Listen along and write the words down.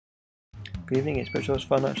Good evening, it's Mitch Relph's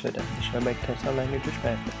Fun Night Showdown. The show makes textile language which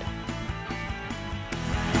benefit.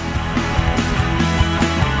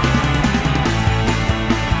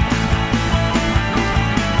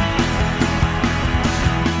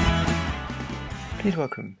 Please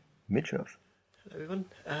welcome Mitch Relph. Hello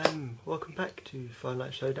everyone, welcome back to Fun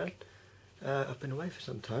Night Showdown. I've been away for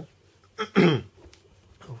some time.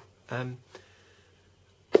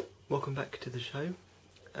 Welcome back to the show.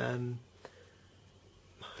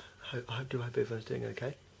 I hope everyone's doing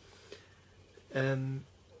okay. The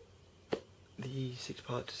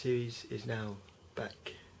 6-part series is now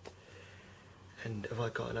back, and have I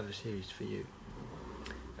got another series for you?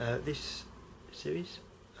 This series,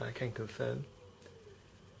 I can confirm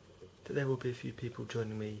that there will be a few people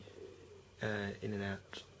joining me in and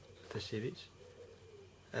out of the series.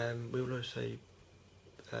 We will also,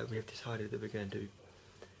 we have decided that we're going to do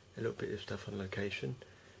a little bit of stuff on location.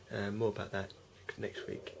 More about that next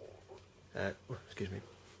week. Excuse me,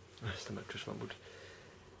 my stomach just rumbled.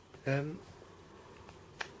 I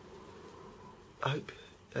hope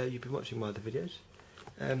you've been watching my other videos,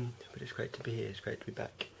 but it's great to be here, it's great to be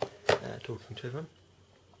back talking to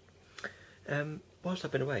everyone. Whilst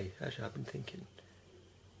I've been away, actually I've been thinking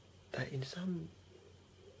that in some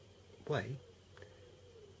way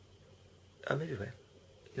I'm everywhere.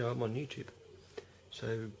 You know, I'm on YouTube,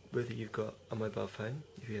 so whether you've got a mobile phone,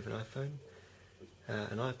 if you have an iPhone,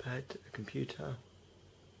 an iPad, a computer,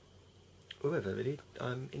 wherever really,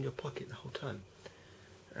 I'm in your pocket the whole time.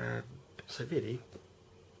 So really,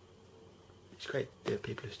 it's great that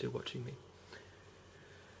people are still watching me.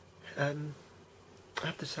 I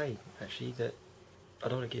have to say, actually, that I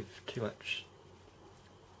don't want to give too much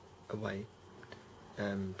away,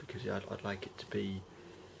 because I'd like it to be,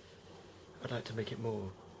 I'd like to make it more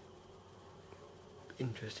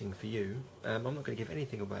interesting for you. I'm not going to give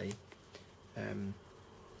anything away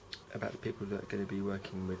about the people that are going to be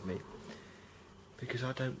working with me, because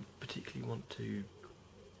I don't particularly want to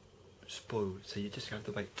spoil, so you just have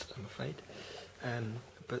to wait, I'm afraid.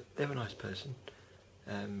 But they're a nice person,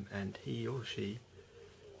 and he or she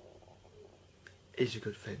is a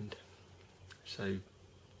good friend, so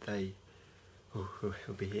they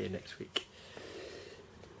will be here next week.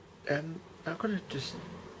 I'm going to just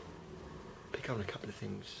pick on a couple of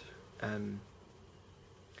things.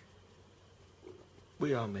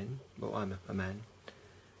 We are men, well, I'm a man,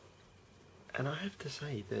 and I have to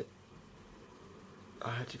say that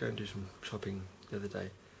I had to go and do some shopping the other day,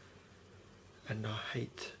 and I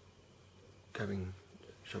hate going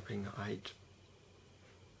shopping. I hate,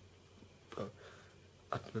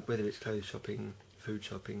 whether it's clothes shopping, food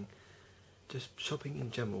shopping, just shopping in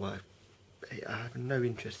general. I have no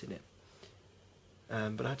interest in it,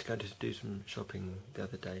 but I had to go and do some shopping the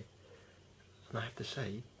other day, and I have to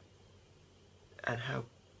say, and how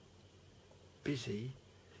busy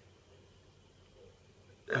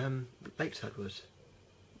Lakeside was.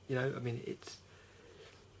 You know, I mean,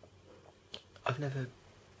 I've never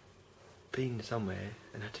been somewhere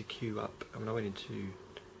and had to queue up. I mean, I went into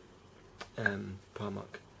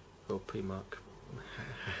Primark, or Primark,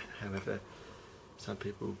 however some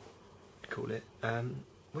people call it.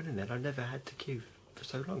 Went in there and I never had to queue for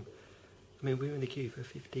so long. I mean, we were in the queue for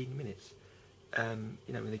 15 minutes.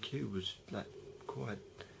 You know, when the queue was like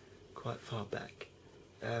quite far back.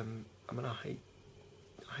 I mean, I hate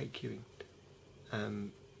queuing.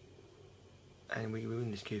 And we were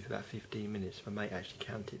in this queue for about 15 minutes. My mate actually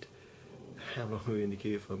counted how long we were in the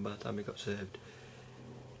queue for, and by the time we got served,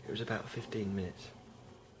 it was about 15 minutes.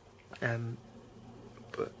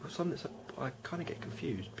 But something I kind of get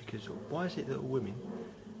confused, because why is it that all women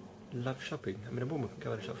love shopping? I mean, a woman can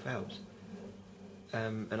go and shop for hours.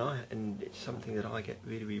 And it's something that I get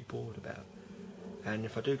really, really bored about. And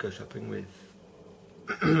if I do go shopping with,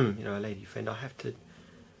 you know, a lady friend, I have to.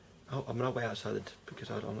 I mean, I'll wait outside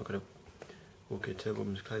because I'm not going to walk into a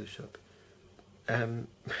woman's clothes shop.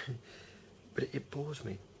 But it bores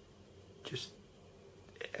me. Just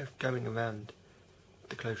going around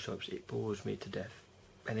the clothes shops, it bores me to death.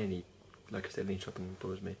 And like I said, any shopping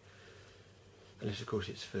bores me. Unless, of course,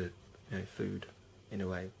 it's for, you know, food in a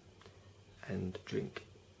way, and drink.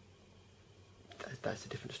 That's a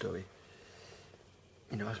different story.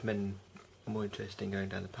 You know, us men are more interested in going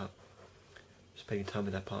down the pub, spending time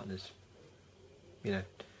with our partners, you know,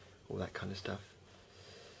 all that kind of stuff.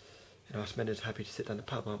 You know, us men are happy to sit down the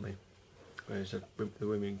pub, aren't we? Whereas the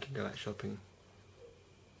women can go out shopping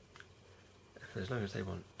for as long as they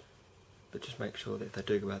want. But just make sure that if they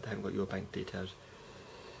do go out, they haven't got your bank details,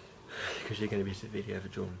 because you're going to be severely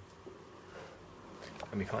overdrawn.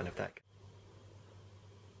 And we can't have that.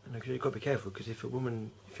 And you've got to be careful, because if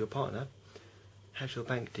your partner has your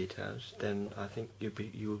bank details, then I think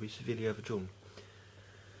you will be severely overdrawn.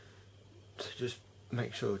 So just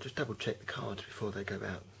make sure, just double check the cards before they go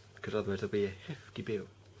out, because otherwise there'll be a hefty bill,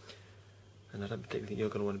 and I don't particularly think you're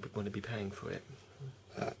going to want to be paying for it.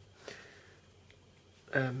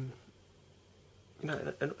 You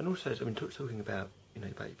know, and also, I mean, talking about, you know,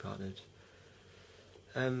 about your partners.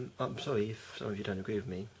 I'm sorry if some of you don't agree with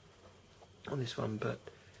me on this one, but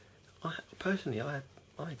I personally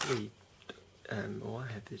agree, or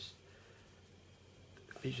I have this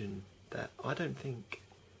vision that I don't think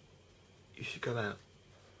you should go out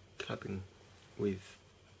clubbing with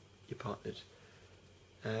your partners.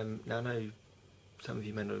 Now I know some of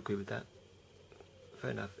you may not agree with that.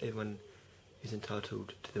 Fair enough, everyone is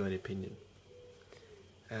entitled to their own opinion.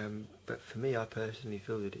 But for me, I personally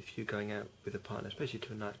feel that if you're going out with a partner, especially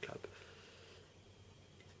to a nightclub,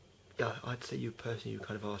 yeah, I'd say you personally, you're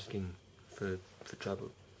kind of asking for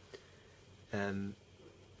trouble. You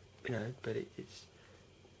know, but it's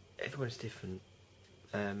everyone's different.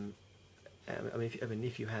 I mean,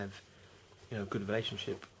 if you have, you know, a good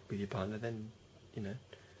relationship with your partner, then you know,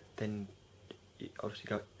 then you obviously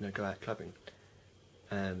go out clubbing.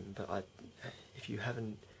 But if you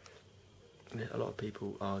haven't, you know, a lot of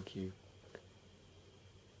people argue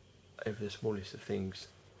over the smallest of things,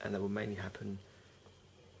 and that will mainly happen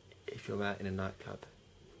if you're out in a nightclub.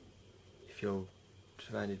 If you're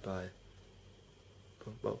surrounded by,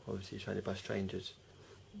 well, obviously you're surrounded by strangers,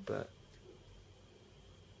 but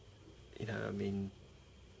you know, I mean,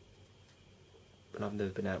 and I've never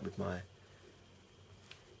been out with my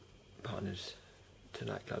partners to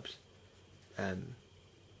nightclubs.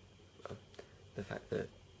 The fact that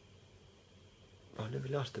I've never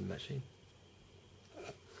really asked them actually,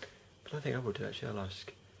 but I think I will do actually. I'll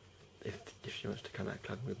ask if she wants to come out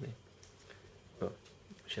clubbing with me. Well,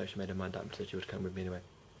 she actually made her mind up and said she would come with me anyway.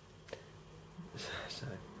 So,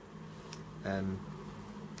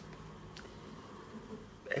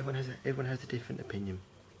 everyone has a different opinion.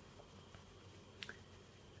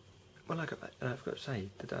 Well, I've got to say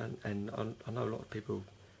that, and I know a lot of people,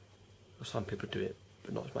 or some people do it,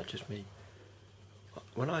 but not as much as me.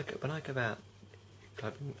 When I go out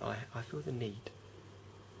clubbing, I feel the need,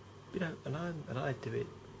 you know, and I do it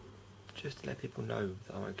just to let people know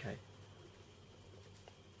that I'm okay,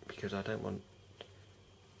 because I don't want,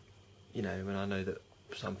 you know, when I know that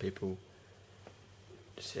some people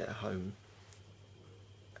sit at home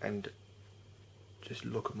and just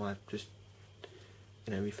look at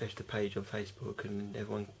you know, refresh the page on Facebook and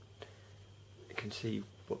everyone can see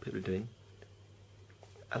what people are doing,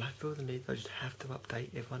 and I feel the need, I just have to update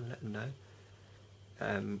everyone, let them know.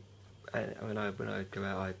 And when I go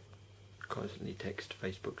out, I constantly text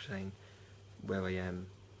Facebook saying where I am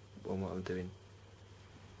and what I'm doing.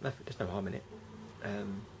 There's no harm in it.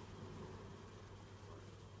 And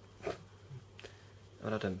I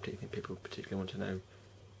don't particularly think people particularly want to know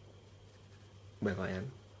where I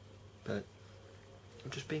am, but I'm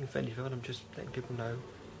just being friendly with everyone. I'm just letting people know,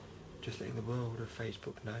 just letting the world of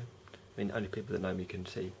Facebook know. I mean, only people that know me can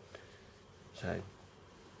see, so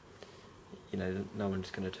you know, no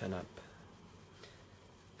one's going to turn up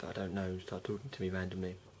that I don't know and start talking to me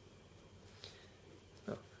randomly.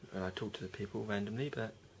 Well, and I talk to the people randomly,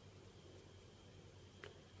 but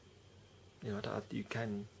you know, you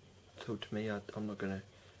can talk to me. I'm not going to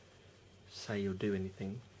say or do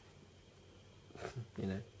anything, you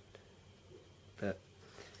know. But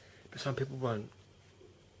some people won't,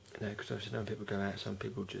 you know, because obviously when people go out, some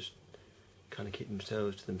people just kind of keep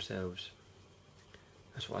themselves to themselves.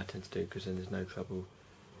 That's what I tend to do, because then there's no trouble.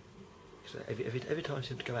 So every time I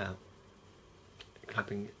seem to go out,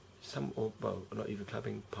 clubbing, well, not even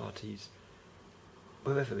clubbing, parties,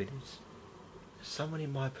 wherever it is, someone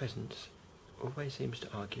in my presence always seems to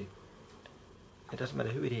argue. It doesn't matter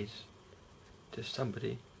who it is, just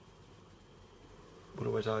somebody will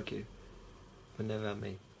always argue when they're around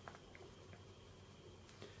me.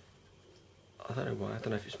 I don't know why. I don't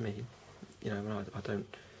know if it's me. You know, I don't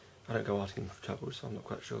go asking for trouble, so I'm not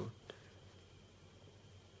quite sure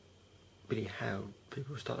really how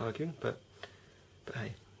people start arguing. But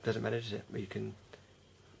hey, doesn't matter, does it? We can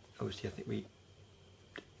obviously. I think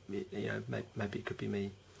you know, maybe it could be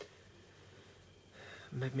me.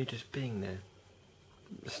 Maybe me just being there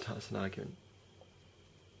starts an argument.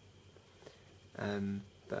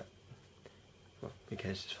 But well, who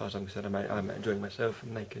cares? As far as I'm concerned, I'm enjoying myself,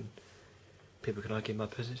 and people can argue in my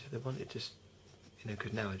presence if they want. It just, you know,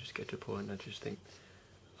 because now I just get to a point and I just think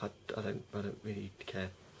I don't really care.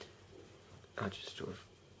 I just sort of,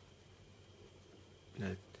 you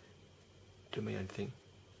know, do my own thing.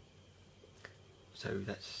 So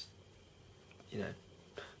that's, you know,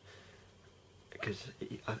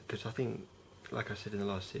 because I think, like I said in the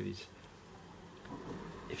last series,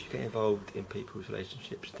 if you get involved in people's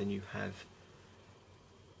relationships, then you have,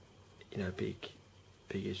 a big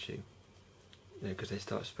issue, because they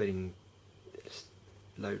start spreading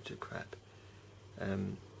loads of crap.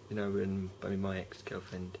 When my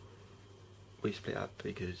ex-girlfriend, we split up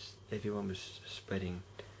because everyone was spreading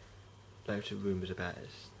loads of rumours about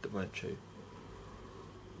us that weren't true,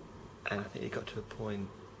 and I think it got to a point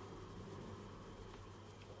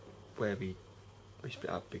where we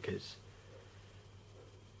split up because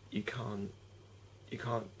you can't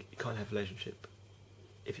have a relationship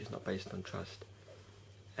if it's not based on trust.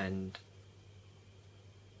 And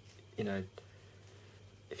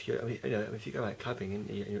if you go out clubbing and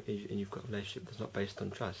you've got a relationship that's not based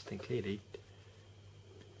on trust, then clearly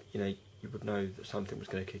you would know that something was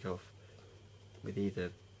going to kick off with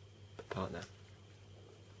either partner.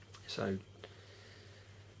 So,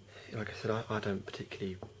 like I said, I don't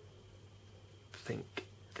particularly think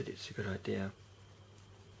that it's a good idea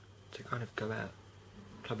to kind of go out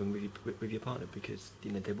clubbing with your partner, because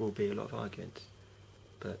there will be a lot of arguments.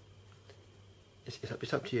 But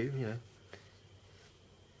it's up to you,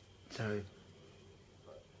 So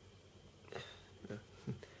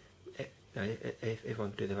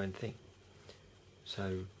everyone can do their own thing.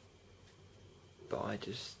 So, but I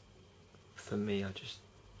just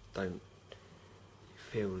don't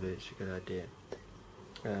feel that it's a good idea.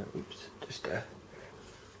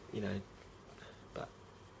 But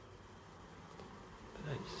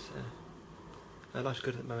no, life's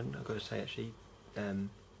good at the moment, I've got to say, actually.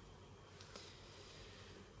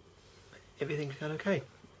 Everything's going okay.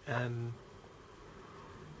 I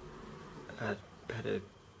had a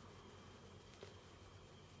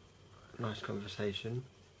nice conversation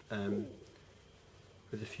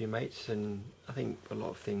with a few mates, and I think a lot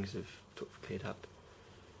of things have sort of cleared up,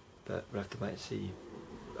 but we'll have to wait and see,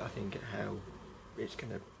 I think, how it's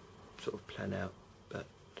going to sort of plan out. But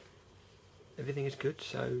everything is good,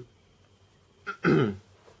 so can't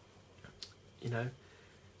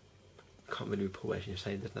really report, actually,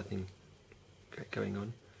 saying there's nothing going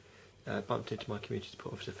on. Bumped into my community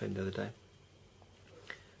support officer friend the other day.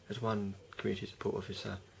 There's one community support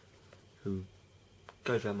officer who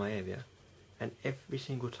goes around my area, and every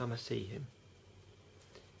single time I see him,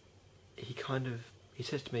 he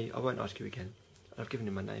says to me, "I won't ask you again." I've given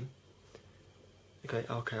him my name. Okay,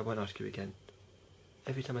 I won't ask you again.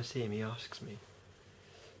 Every time I see him, he asks me.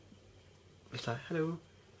 It's like, "Hello,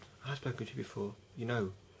 I've spoken to you before. You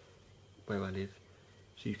know where I live,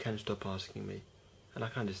 so you can stop asking me." And I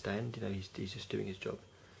can understand, he's just doing his job,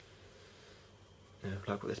 like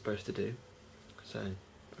what they're supposed to do. So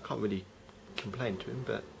I can't really complain to him,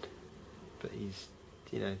 but he's,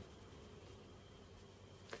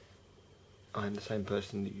 I'm the same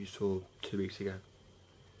person that you saw 2 weeks ago.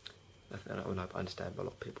 And I understand, but a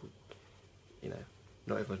lot of people,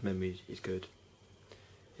 not everyone's memory is good.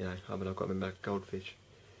 I've got to remember like a goldfish.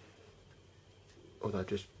 Although I've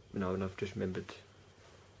just remembered,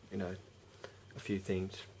 a few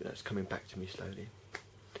things, it's coming back to me slowly.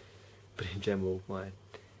 But in general, my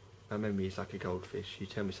memory is like a goldfish. You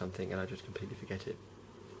tell me something and I just completely forget it.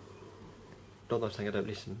 Not that I'm saying I don't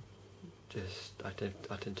listen, just I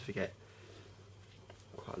tend to forget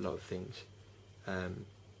quite a lot of things.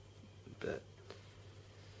 But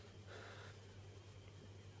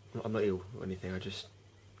I'm not ill or anything, I just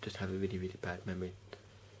have a really, really bad memory.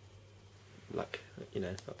 Like,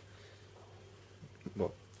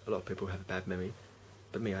 well, a lot of people have a bad memory,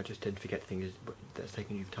 but me, I just tend to forget things that's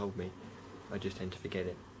taken you've told me. I just tend to forget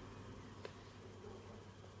it.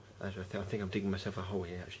 I think I'm digging myself a hole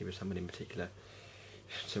here, actually, with someone in particular.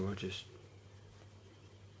 So I'll just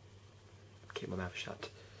keep my mouth shut.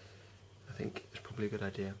 I think it's probably a good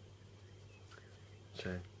idea.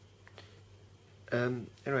 So,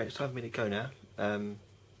 anyway, it's time for me to go now.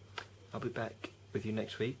 I'll be back with you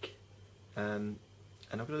next week, and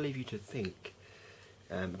I'm going to leave you to think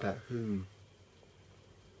about who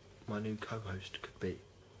my new co-host could be.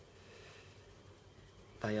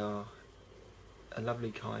 They are a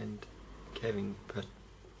lovely, kind, caring person.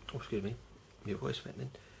 Oh, excuse me, your voice went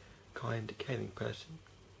then. Kind, caring person,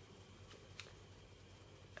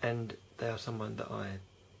 and they are someone that I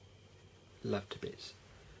love to bits.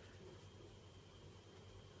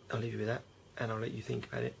 I'll leave you with that, and I'll let you think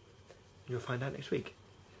about it. You'll find out next week.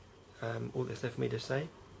 All that's left for me to say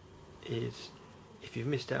is, if you've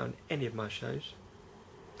missed out on any of my shows,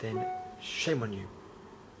 then shame on you.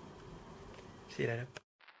 See you later.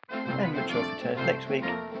 And Mitch Relph returns next week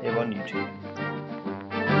here on YouTube.